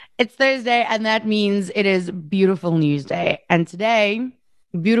It's Thursday, and that means it is Beautiful News Day. And today,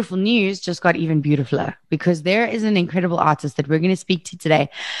 beautiful news just got even beautifuler because there is an incredible artist that we're going to speak to today.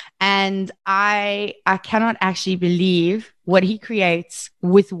 And I cannot actually believe what he creates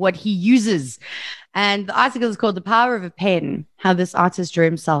with what he uses. And the article is called The Power of a Pen, how this artist drew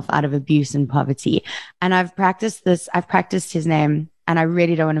himself out of abuse and poverty. And I've practiced his name, and I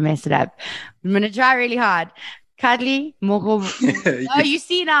really don't want to mess it up. I'm going to try really hard. Kadli Moko. Oh, you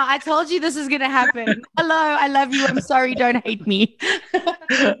see now, I told you this is going to happen. Hello, I love you. I'm sorry, don't hate me.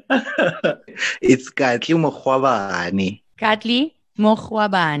 It's Katli Mokhwabane. Kadli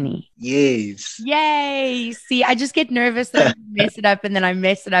Mokhwabane. Yes. Yay. See, I just get nervous that I mess it up and then I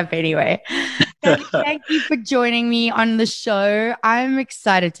mess it up anyway. Thank you for joining me on the show. I'm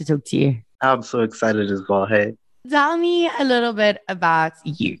excited to talk to you. I'm so excited as well. Hey. Tell me a little bit about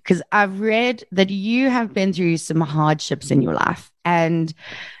you, because I've read that you have been through some hardships in your life. And,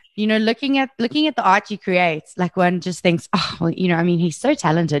 you know, looking at the art you create, like one just thinks, oh, well, you know, I mean, he's so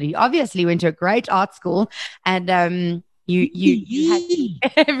talented. He obviously went to a great art school and you had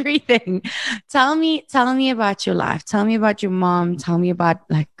everything. Tell me about your life. Tell me about your mom. Tell me about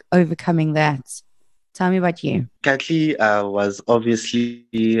like overcoming that. Tell me about you. Katli was obviously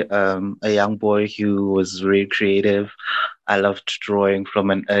a young boy who was very creative. I loved drawing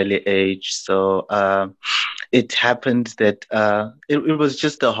from an early age. So it happened that it was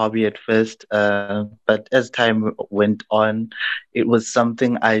just a hobby at first. But as time went on, it was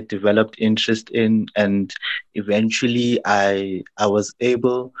something I developed interest in. And eventually I was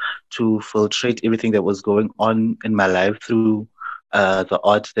able to filtrate everything that was going on in my life through the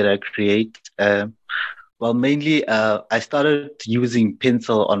art that I create. Well, mainly, I started using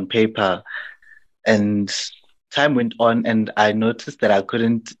pencil on paper, and time went on, and I noticed that I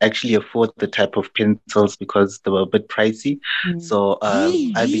couldn't actually afford the type of pencils because they were a bit pricey. So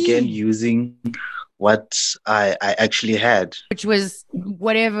I began using what I actually had, which was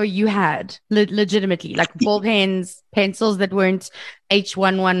whatever you had, legitimately, like ball pens, pencils that weren't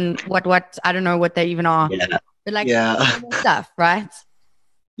H11, what I don't know what they even are, but like stuff, right?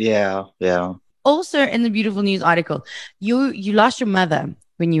 Yeah. Also, in the Beautiful News article, you lost your mother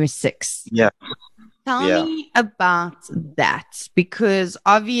when you were 6. Yeah. Tell me about that, because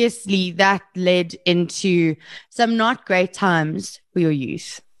obviously that led into some not great times for your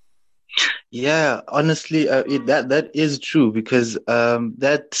youth. Yeah, honestly, that is true because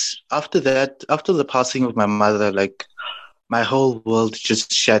after the passing of my mother, like my whole world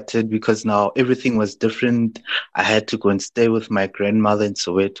just shattered because now everything was different. I had to go and stay with my grandmother in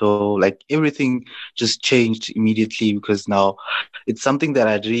Soweto. Like everything just changed immediately because now it's something that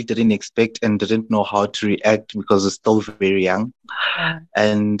I really didn't expect and didn't know how to react because I was still very young.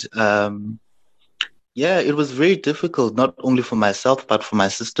 And it was very difficult, not only for myself, but for my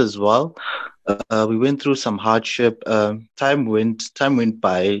sister as well. We went through some hardship. Time went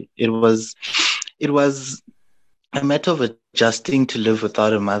by. It was a matter of adjusting to live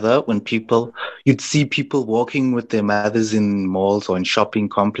without a mother. When you'd see people walking with their mothers in malls or in shopping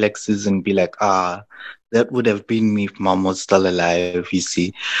complexes and be like, that would have been me if mom was still alive, you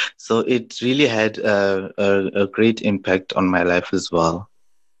see. So it really had a great impact on my life as well.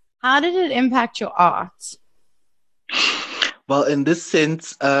 How did it impact your art? Well, in this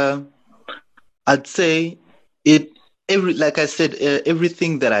sense, I'd say like I said,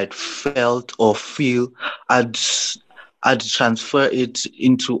 everything that I'd felt or feel, I'd transfer it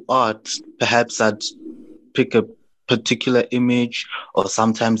into art. Perhaps I'd pick a particular image or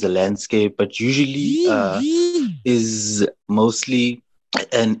sometimes a landscape, but usually is mostly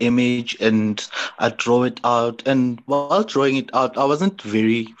an image, and I draw it out. And while drawing it out, I wasn't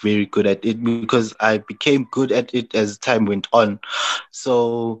very, very good at it because I became good at it as time went on.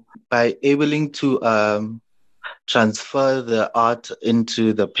 So by able to transfer the art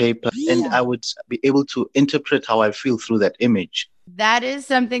into the paper, and I would be able to interpret how I feel through that image. That is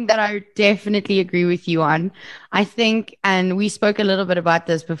something that I definitely agree with you on. I think, and we spoke a little bit about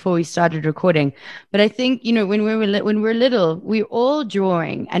this before we started recording, but I think, you know, when we're little, we're all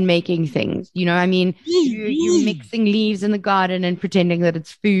drawing and making things, you know, I mean, you're mixing leaves in the garden and pretending that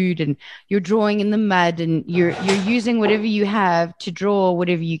it's food, and you're drawing in the mud, and you're using whatever you have to draw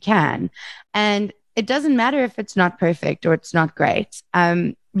whatever you can. And it doesn't matter if it's not perfect or it's not great.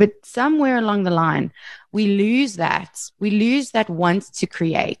 But somewhere along the line, we lose that. We lose that want to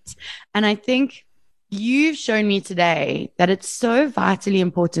create. And I think you've shown me today that it's so vitally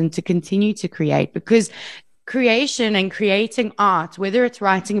important to continue to create, because creation and creating art, whether it's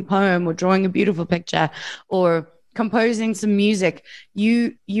writing a poem or drawing a beautiful picture or composing some music,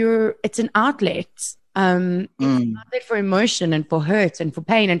 it's an outlet. It's an Mm. outlet for emotion and for hurt and for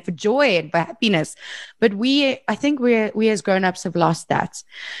pain and for joy and for happiness. But I think we as grown-ups have lost that.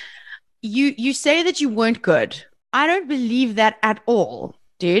 You say that you weren't good. I don't believe that at all,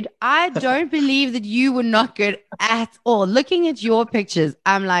 dude. I don't believe that you were not good at all. Looking at your pictures,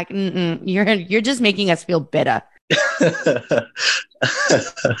 I'm like, you're just making us feel better.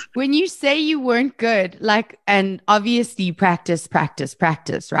 When you say you weren't good, like, and obviously practice, practice,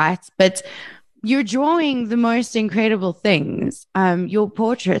 practice, right? But you're drawing the most incredible things. Your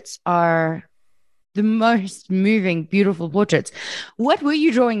portraits are the most moving, beautiful portraits. What were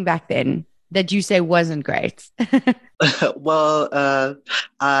you drawing back then that you say wasn't great? Well,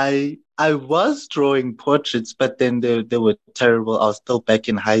 I was drawing portraits, but then they were terrible. I was still back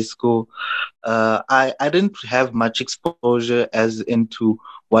in high school. I didn't have much exposure as into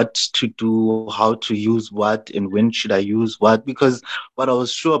what to do, how to use what, and when should I use what, because what I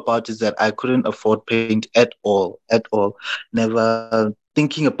was sure about is that I couldn't afford paint at all, at all. Never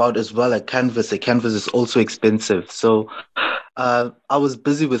thinking about as well a canvas. A canvas is also expensive. So I was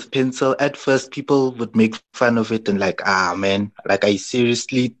busy with pencil. At first, people would make fun of it and like, ah, man, like, are you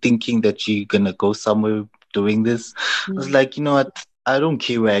seriously thinking that you're gonna go somewhere doing this? I was Mm. like, you know what? I don't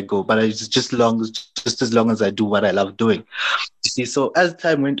care where I go, but it's just as long as I do what I love doing. You see, so as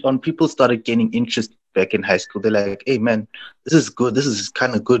time went on, people started gaining interest back in high school. They're like, hey, man, this is good. This is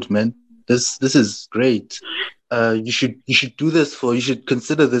kind of good, man. This is great. You should do this for, you should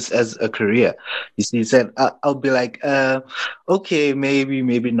consider this as a career. You see, said I'll be like, okay,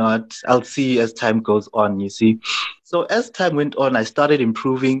 maybe not. I'll see as time goes on. You see, so as time went on, I started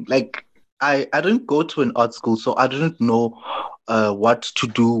improving. Like I didn't go to an art school, so I didn't know what to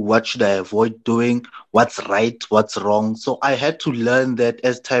do, what should I avoid doing, what's right, what's wrong. So I had to learn that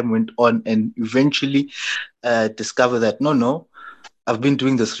as time went on, and eventually discover that no, I've been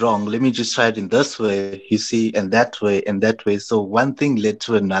doing this wrong. Let me just try it in this way, you see, and that way, and that way. So one thing led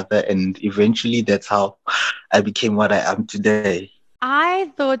to another, and eventually that's how I became what I am today.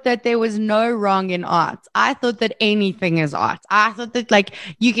 I thought that there was no wrong in art. I thought that anything is art. I thought that like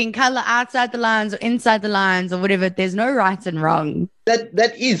you can color outside the lines or inside the lines or whatever. There's no right and wrong.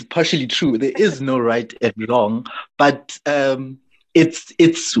 That is partially true. There is no right and wrong, but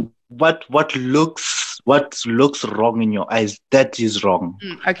it's what looks wrong in your eyes, that is wrong.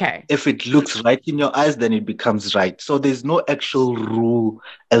 Okay. If it looks right in your eyes, then it becomes right. So there's no actual rule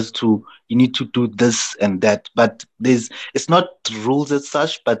as to you need to do this and that. But it's not rules as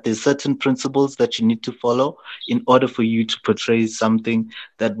such, but there's certain principles that you need to follow in order for you to portray something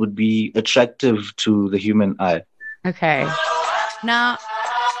that would be attractive to the human eye. Okay. Now,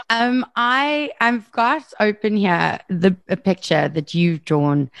 I've got open here a picture that you've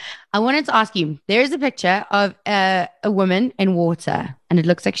drawn. I wanted to ask you. There is a picture of a woman in water, and it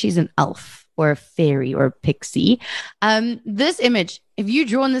looks like she's an elf or a fairy or a pixie. This image, have you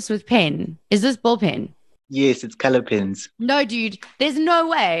drawn this with pen? Is this ball pen? Yes, it's color pens. No, dude, there's no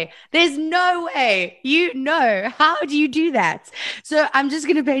way. There's no way. You know, how do you do that? So I'm just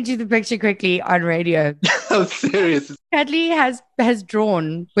going to paint you the picture quickly on radio. I'm serious. Hadley has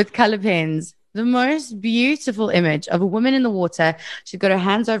drawn with color pens the most beautiful image of a woman in the water. She's got her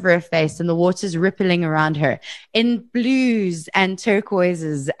hands over her face and the water's rippling around her in blues and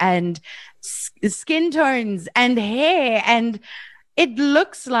turquoises and skin tones and hair. And it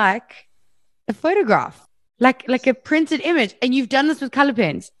looks like a photograph, like a printed image. And you've done this with color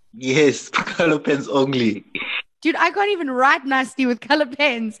pens. Yes, color pens only. Dude, I can't even write nicely with color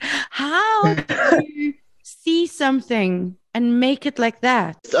pens. How do you see something and make it like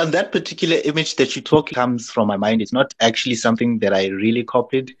that? On that particular image that you talk comes from my mind. It's not actually something that I really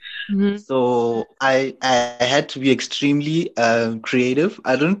copied. Mm-hmm. So I had to be extremely creative.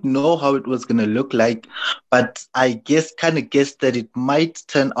 I don't know how it was going to look like, but I kind of guessed that it might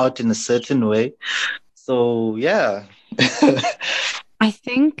turn out in a certain way. So yeah. I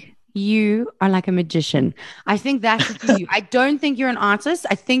think you are like a magician. I think that's you. I don't think you're an artist.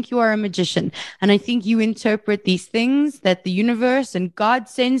 I think you are a magician. And I think you interpret these things that the universe and God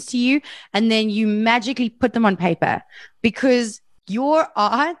sends to you, and then you magically put them on paper. Because your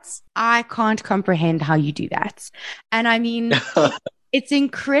art, I can't comprehend how you do that. And I mean, it's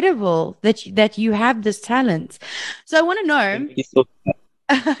incredible that you have this talent. So I want to know.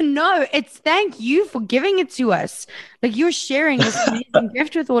 No, it's thank you for giving it to us. Like you're sharing this amazing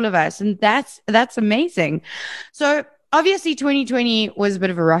gift with all of us, and that's amazing. So obviously 2020 was a bit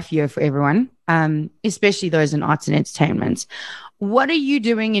of a rough year for everyone, especially those in arts and entertainment. What are you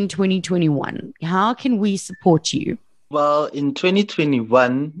doing in 2021? How can we support you? Well, in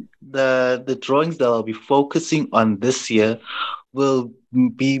 2021, the drawings that I'll be focusing on this year will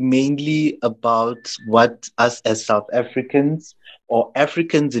be mainly about what us as South Africans or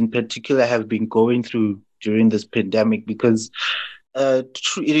Africans in particular have been going through during this pandemic because it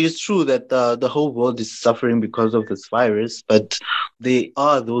is true that the whole world is suffering because of this virus, but there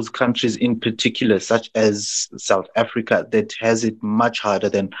are those countries in particular, such as South Africa, that has it much harder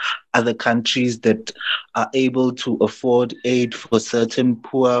than other countries that are able to afford aid for certain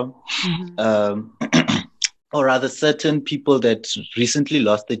poor, um, or rather certain people that recently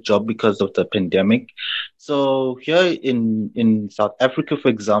lost their job because of the pandemic. So here in South Africa, for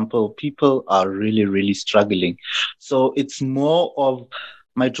example, people are really, really struggling. So it's more of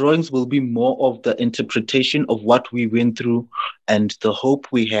my drawings will be more of the interpretation of what we went through and the hope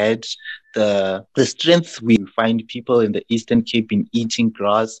we had, the strength we find people in the Eastern Cape in eating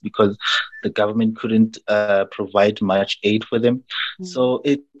grass because the government couldn't provide much aid for them. So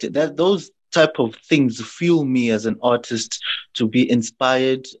those type of things fuel me as an artist to be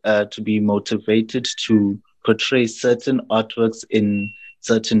inspired, to be motivated to portray certain artworks in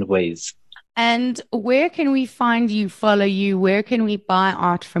certain ways. And where can we find you, follow you? Where can we buy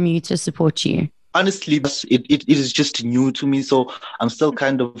art from you to support you? Honestly, it is just new to me. So I'm still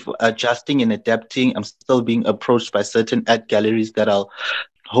kind of adjusting and adapting. I'm still being approached by certain art galleries that I'll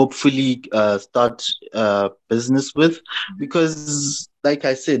hopefully start business with because like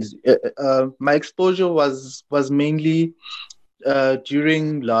I said, my exposure was mainly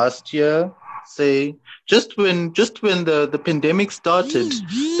during last year, say just when the pandemic started,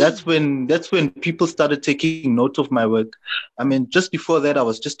 that's when people started taking note of my work. I mean, just before that, I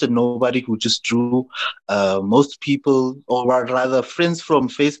was just a nobody who just drew. Most people, or rather, friends from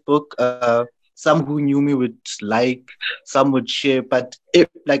Facebook. Some who knew me would like, some would share, but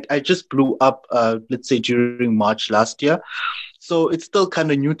like I just blew up, let's say during March last year. So it's still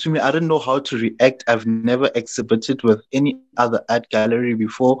kind of new to me. I don't know how to react. I've never exhibited with any other art gallery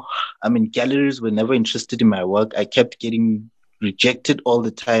before. I mean, galleries were never interested in my work. I kept getting rejected all the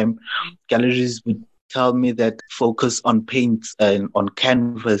time. Galleries would tell me that focus on paints and on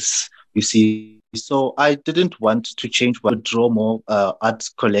canvas, you see. So I didn't want to change what draw more art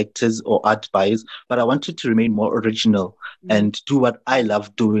collectors or art buyers, but I wanted to remain more original and do what I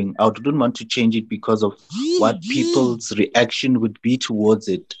love doing. I didn't want to change it because of what people's reaction would be towards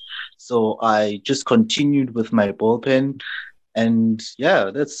it. So I just continued with my ball pen. And yeah,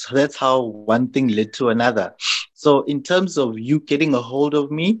 that's how one thing led to another. So in terms of you getting a hold of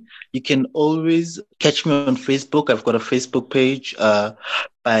me, you can always catch me on Facebook. I've got a Facebook page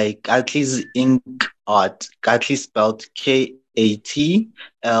by Katli's Ink Art. Katli spelled Katlie.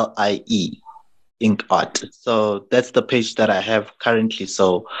 Ink Art. So that's the page that I have currently.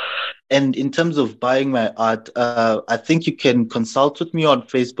 So, and in terms of buying my art, I think you can consult with me on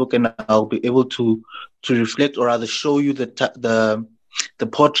Facebook, and I'll be able to reflect, or rather show you the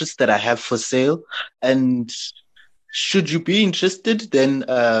portraits that I have for sale. And should you be interested, then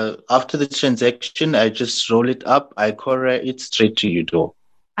after the transaction, I just roll it up, I courier it straight to your door.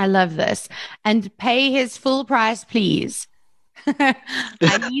 I love this. And pay his full price, please.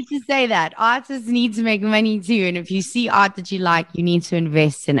 I need to say that artists need to make money too. And if you see art that you like, you need to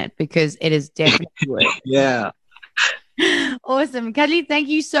invest in it because it is definitely worth it. Yeah. Awesome. Katli, thank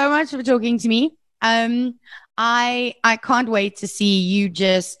you so much for talking to me. I can't wait to see you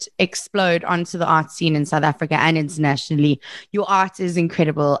just explode onto the art scene in South Africa and internationally. Your art is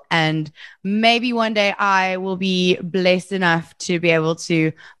incredible. And maybe one day I will be blessed enough to be able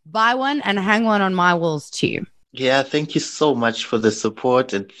to buy one and hang one on my walls too. Yeah, thank you so much for the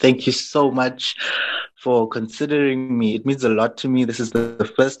support and thank you so much for considering me. It means a lot to me. This is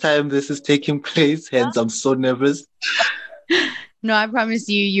the first time this is taking place, hence I'm so nervous. No, I promise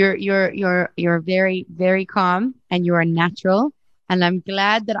you, you're very, very calm and you are natural. And I'm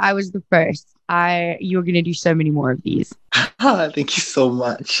glad that I was the first. You're gonna do so many more of these. Thank you so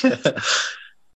much.